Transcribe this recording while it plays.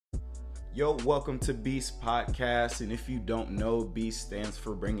Yo, welcome to Beast Podcast. And if you don't know, Beast stands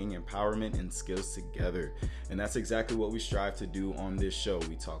for bringing empowerment and skills together. And that's exactly what we strive to do on this show.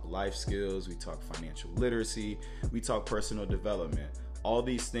 We talk life skills, we talk financial literacy, we talk personal development. All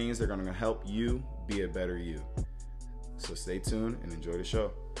these things are going to help you be a better you. So stay tuned and enjoy the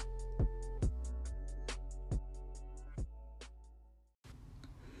show.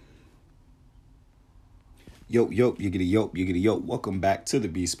 Yo, you get a yo. Welcome back to the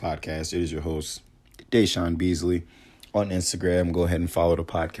Beast Podcast. It is your host, Deshaun Beasley. On Instagram, go ahead and follow the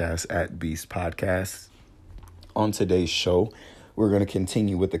podcast at Beast Podcast. On today's show, we're going to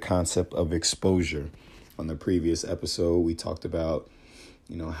continue with the concept of exposure. On the previous episode, we talked about,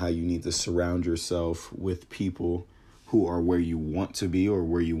 how you need to surround yourself with people who are where you want to be or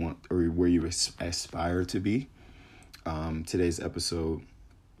where you aspire to be. Today's episode,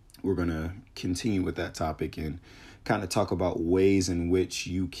 we're going to continue with that topic and kind of talk about ways in which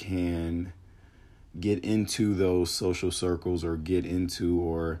you can get into those social circles or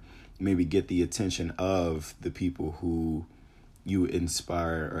maybe get the attention of the people who you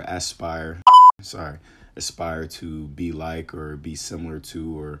aspire to be like or be similar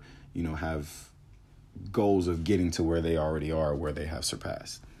to, or, have goals of getting to where they already are, where they have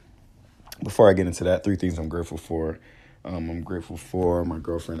surpassed. Before I get into that, 3 things I'm grateful for. I'm grateful for my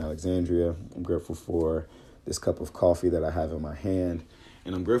girlfriend, Alexandria. I'm grateful for this cup of coffee that I have in my hand.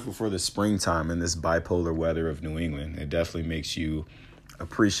 And I'm grateful for the springtime and this bipolar weather of New England. It definitely makes you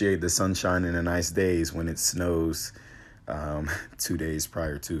appreciate the sunshine and the nice days when it snows 2 days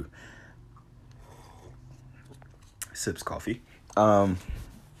prior to. Sips coffee. So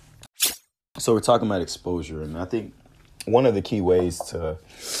we're talking about exposure. And I think one of the key ways to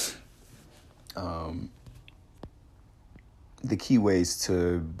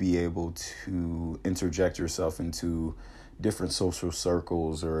be able to interject yourself into different social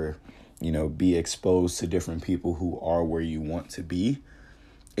circles or, be exposed to different people who are where you want to be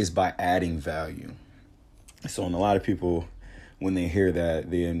is by adding value. So, and a lot of people, when they hear that,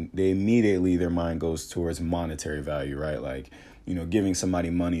 they immediately, their mind goes towards monetary value, right? Like, giving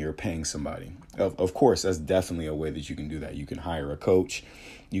somebody money or paying somebody. Of course, that's definitely a way that you can do that. You can hire a coach.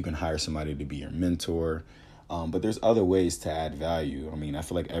 You can hire somebody to be your mentor. But there's other ways to add value. I mean, I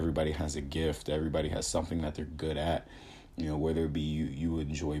feel like everybody has a gift. Everybody has something that they're good at. Whether it be you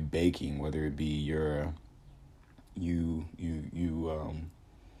enjoy baking, whether it be you're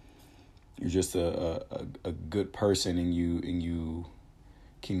just a good person and you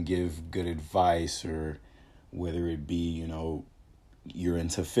can give good advice, or whether it be, you're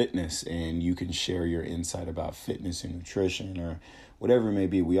into fitness and you can share your insight about fitness and nutrition, or whatever it may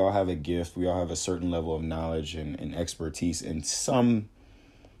be. We all have a gift. We all have a certain level of knowledge and expertise in some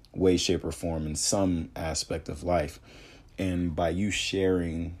way, shape, or form, in some aspect of life. And by you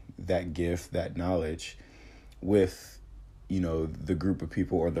sharing that gift, that knowledge with, the group of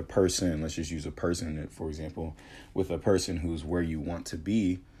people or the person, let's just use a person, for example, with a person who's where you want to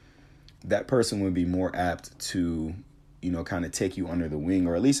be, that person would be more apt to, kind of take you under the wing,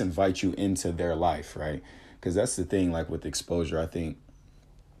 or at least invite you into their life, right? Because that's the thing, like with exposure, I think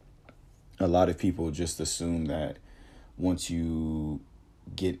a lot of people just assume that once you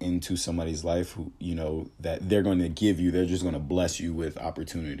get into somebody's life, that they're just going to bless you with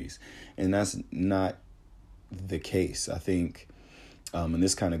opportunities. And that's not the case. I think, and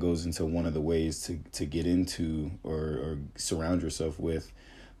this kind of goes into one of the ways to get into or surround yourself with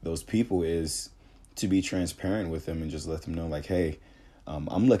those people, is to be transparent with them and just let them know, like, hey,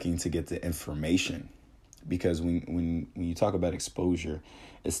 I'm looking to get the information. Because when you talk about exposure,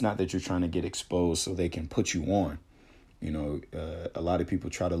 it's not that you're trying to get exposed so they can put you on. A lot of people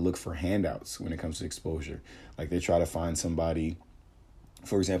try to look for handouts when it comes to exposure. Like, they try to find somebody,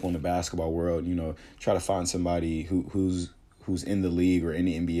 for example, in the basketball world, try to find somebody who's in the league or in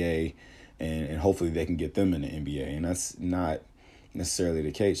the NBA, and hopefully they can get them in the NBA. And that's not necessarily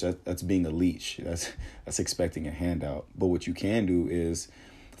the case. That's being a leech. That's expecting a handout. But what you can do is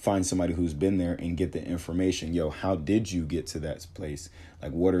find somebody who's been there and get the information. Yo, how did you get to that place?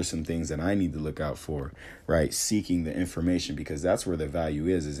 Like, what are some things that I need to look out for, right? Seeking the information, because that's where the value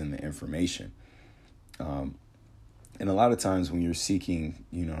is in the information. And a lot of times when you're seeking,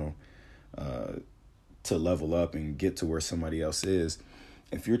 to level up and get to where somebody else is,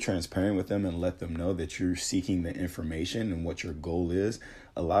 if you're transparent with them and let them know that you're seeking the information and what your goal is,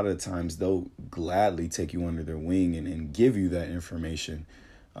 a lot of the times they'll gladly take you under their wing and give you that information.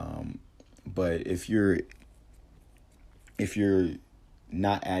 But if you're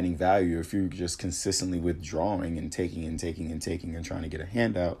not adding value, if you're just consistently withdrawing and taking and trying to get a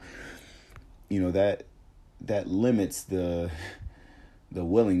handout, that limits the the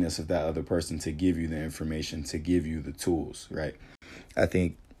willingness of that other person to give you the information, to give you the tools, right? I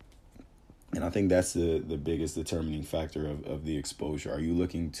think that's the biggest determining factor of the exposure. Are you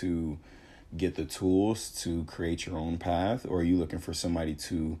looking to get the tools to create your own path, or are you looking for somebody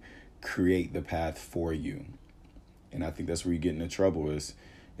to create the path for you? And I think that's where you get into trouble is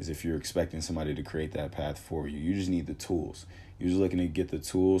if you're expecting somebody to create that path for you. You just need the tools. You're just looking to get the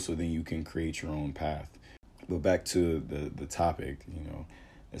tools so then you can create your own path. But back to the topic,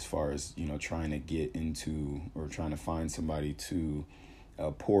 as far as, trying to get into or trying to find somebody to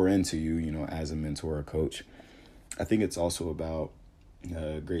pour into you, as a mentor or coach. I think it's also about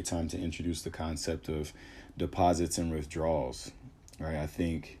a great time to introduce the concept of deposits and withdrawals, right? I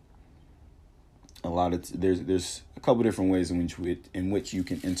think there's a couple different ways in which you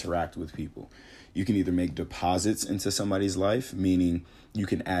can interact with people. You can either make deposits into somebody's life, meaning you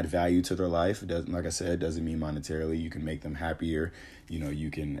can add value to their life. Like I said, it doesn't mean monetarily. You can make them happier.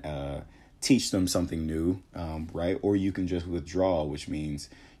 You can teach them something new, right? Or you can just withdraw, which means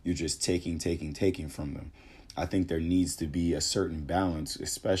you're just taking from them. I think there needs to be a certain balance,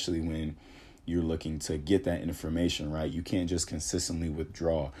 especially when you're looking to get that information, right? You can't just consistently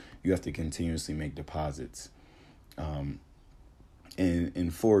withdraw. You have to continuously make deposits.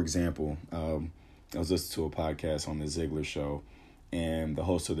 And for example, I was listening to a podcast on the Ziegler Show, and the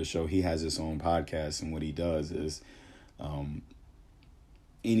host of the show, he has his own podcast, and what he does is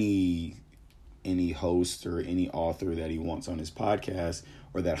any host or any author that he wants on his podcast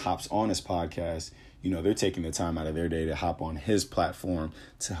or that hops on his podcast, they're taking the time out of their day to hop on his platform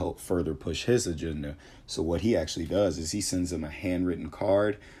to help further push his agenda. So what he actually does is he sends them a handwritten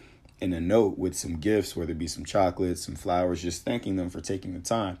card and a note with some gifts, whether it be some chocolates, some flowers, just thanking them for taking the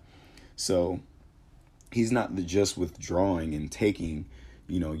time. So he's not just withdrawing and taking,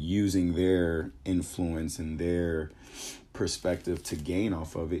 using their influence and their perspective to gain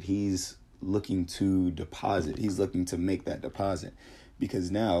off of it. He's looking to deposit. He's looking to make that deposit, because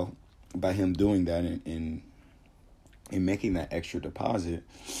now by him doing that and making that extra deposit,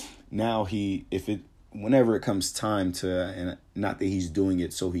 now whenever it comes time to, and not that he's doing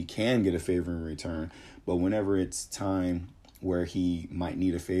it so he can get a favor in return, but whenever it's time where he might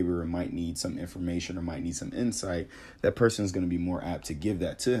need a favor or might need some information or might need some insight, that person is going to be more apt to give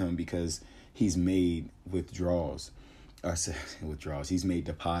that to him because he's made withdrawals. He's made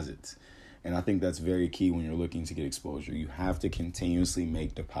deposits. And I think that's very key when you're looking to get exposure. You have to continuously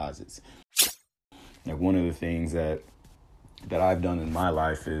make deposits. Like one of the things that I've done in my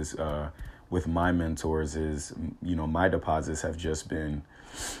life is with my mentors is, my deposits have just been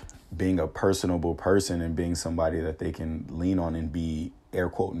being a personable person and being somebody that they can lean on and be air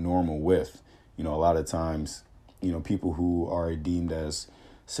quote normal with. A lot of times, people who are deemed as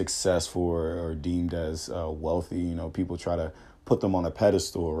successful or deemed as wealthy, people try to put them on a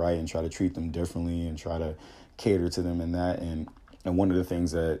pedestal, right, and try to treat them differently and try to cater to them in that. And one of the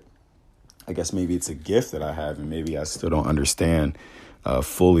things that I guess maybe it's a gift that I have, and maybe I still don't understand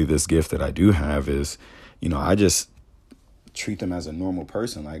fully this gift that I do have is, I just treat them as a normal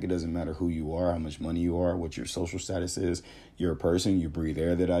person. Like, it doesn't matter who you are, how much money you are, what your social status is. You're a person. You breathe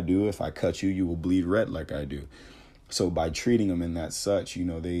air that I do. If I cut you, you will bleed red like I do. So by treating them in that such,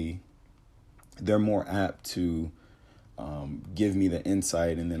 they're more apt to give me the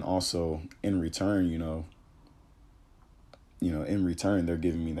insight, and then also in return, they're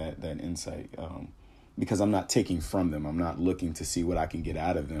giving me that insight because I'm not taking from them. I'm not looking to see what I can get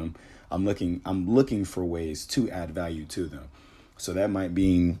out of them. I'm looking for ways to add value to them. So that might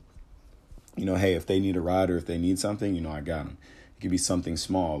be, hey, if they need a ride or if they need something, I got them. It could be something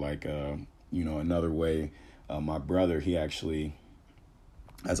small, like, another way. My brother, he actually,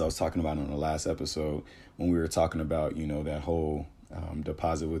 as I was talking about in the last episode, when we were talking about, that whole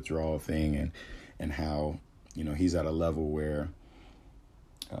deposit withdrawal thing and how, he's at a level where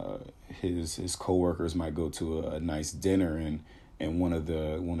his coworkers might go to a nice dinner and one of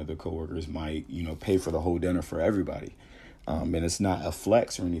the coworkers might, pay for the whole dinner for everybody. And it's not a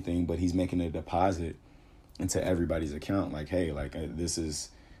flex or anything, but he's making a deposit into everybody's account. Like, hey, this is,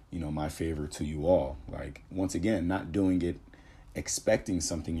 my favor to you all. Like, once again, not doing it expecting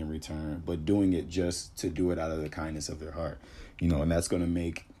something in return, but doing it just to do it out of the kindness of their heart, and that's going to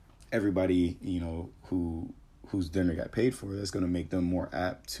make everybody, whose dinner got paid for, that's going to make them more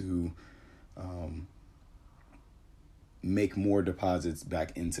apt to make more deposits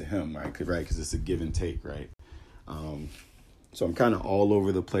back into him, right? Because it's a give and take, right? So I'm kind of all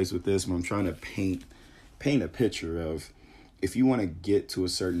over the place with this, but I'm trying to paint a picture of, if you want to get to a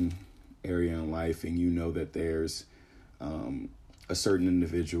certain area in life and that there's a certain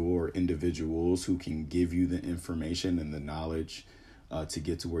individual or individuals who can give you the information and the knowledge to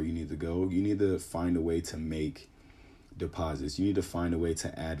get to where you need to go. You need to find a way to make deposits. You need to find a way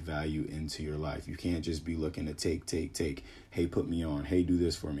to add value into your life. You can't just be looking to take. Hey, put me on. Hey, do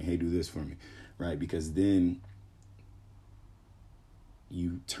this for me. Hey, do this for me. Right? Because then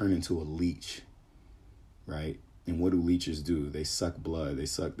you turn into a leech. Right? And what do leeches do? They suck blood. They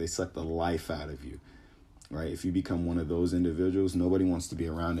suck the life out of you. Right? If you become one of those individuals, nobody wants to be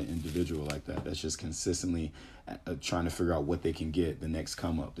around an individual like that. That's just consistently trying to figure out what they can get, the next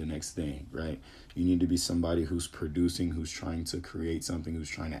come up, the next thing, right? You need to be somebody who's producing, who's trying to create something, who's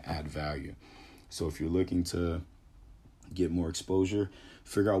trying to add value. So if you're looking to get more exposure,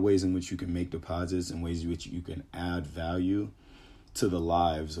 figure out ways in which you can make deposits and ways in which you can add value to the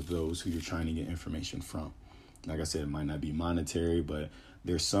lives of those who you're trying to get information from. Like I said, it might not be monetary, but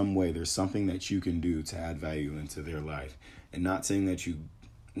there's some way, there's something that you can do to add value into their life. And not saying that you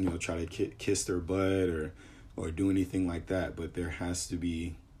try to kiss their butt or do anything like that, but there has to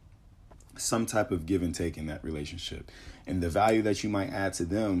be some type of give and take in that relationship. And the value that you might add to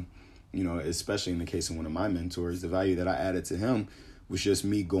them, especially in the case of one of my mentors, the value that I added to him was just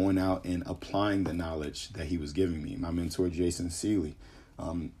me going out and applying the knowledge that he was giving me. My mentor, Jason Seeley,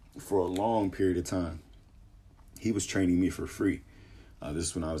 for a long period of time, he was training me for free. This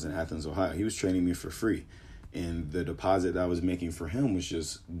is when I was in Athens, Ohio. He was training me for free. And the deposit that I was making for him was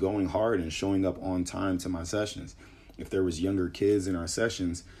just going hard and showing up on time to my sessions. If there was younger kids in our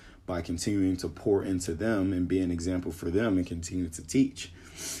sessions, by continuing to pour into them and be an example for them and continue to teach,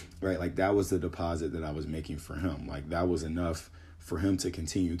 right? Like that was the deposit that I was making for him. Like that was enough for him to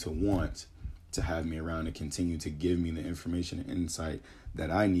continue to want to have me around and continue to give me the information and insight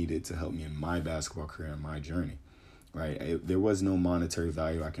that I needed to help me in my basketball career and my journey. Right. There was no monetary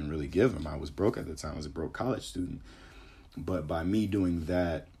value I can really give him. I was broke at the time. I was a broke college student. But by me doing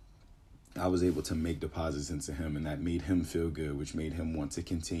that, I was able to make deposits into him, and that made him feel good, which made him want to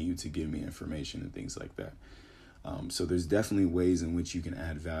continue to give me information and things like that. So there's definitely ways in which you can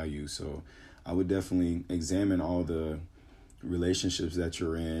add value. So I would definitely examine all the relationships that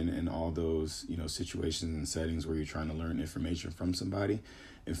you're in and all those, situations and settings where you're trying to learn information from somebody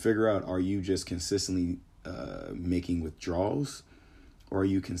and figure out, are you just consistently making withdrawals, or are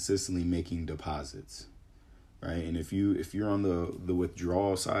you consistently making deposits, right? And if you're on the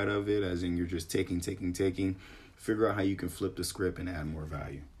withdrawal side of it, as in you're just taking, figure out how you can flip the script and add more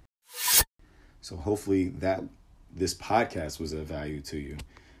value. So hopefully that this podcast was of value to you.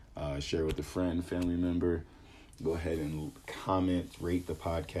 Share with a friend, family member. Go ahead and comment, rate the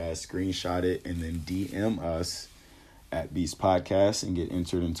podcast, screenshot it, and then DM us at Beast Podcast and get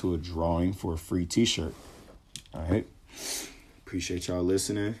entered into a drawing for a free t-shirt. All right. Appreciate y'all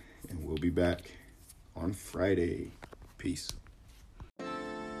listening, and we'll be back on Friday. Peace.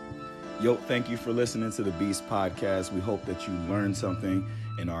 Yo, thank you for listening to the Beast Podcast. We hope that you learned something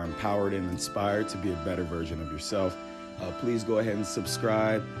and are empowered and inspired to be a better version of yourself. Please go ahead and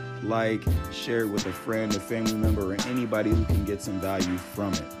subscribe, like, share it with a friend, a family member, or anybody who can get some value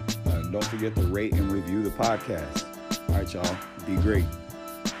from it. Don't forget to rate and review the podcast. All right, y'all. Be great.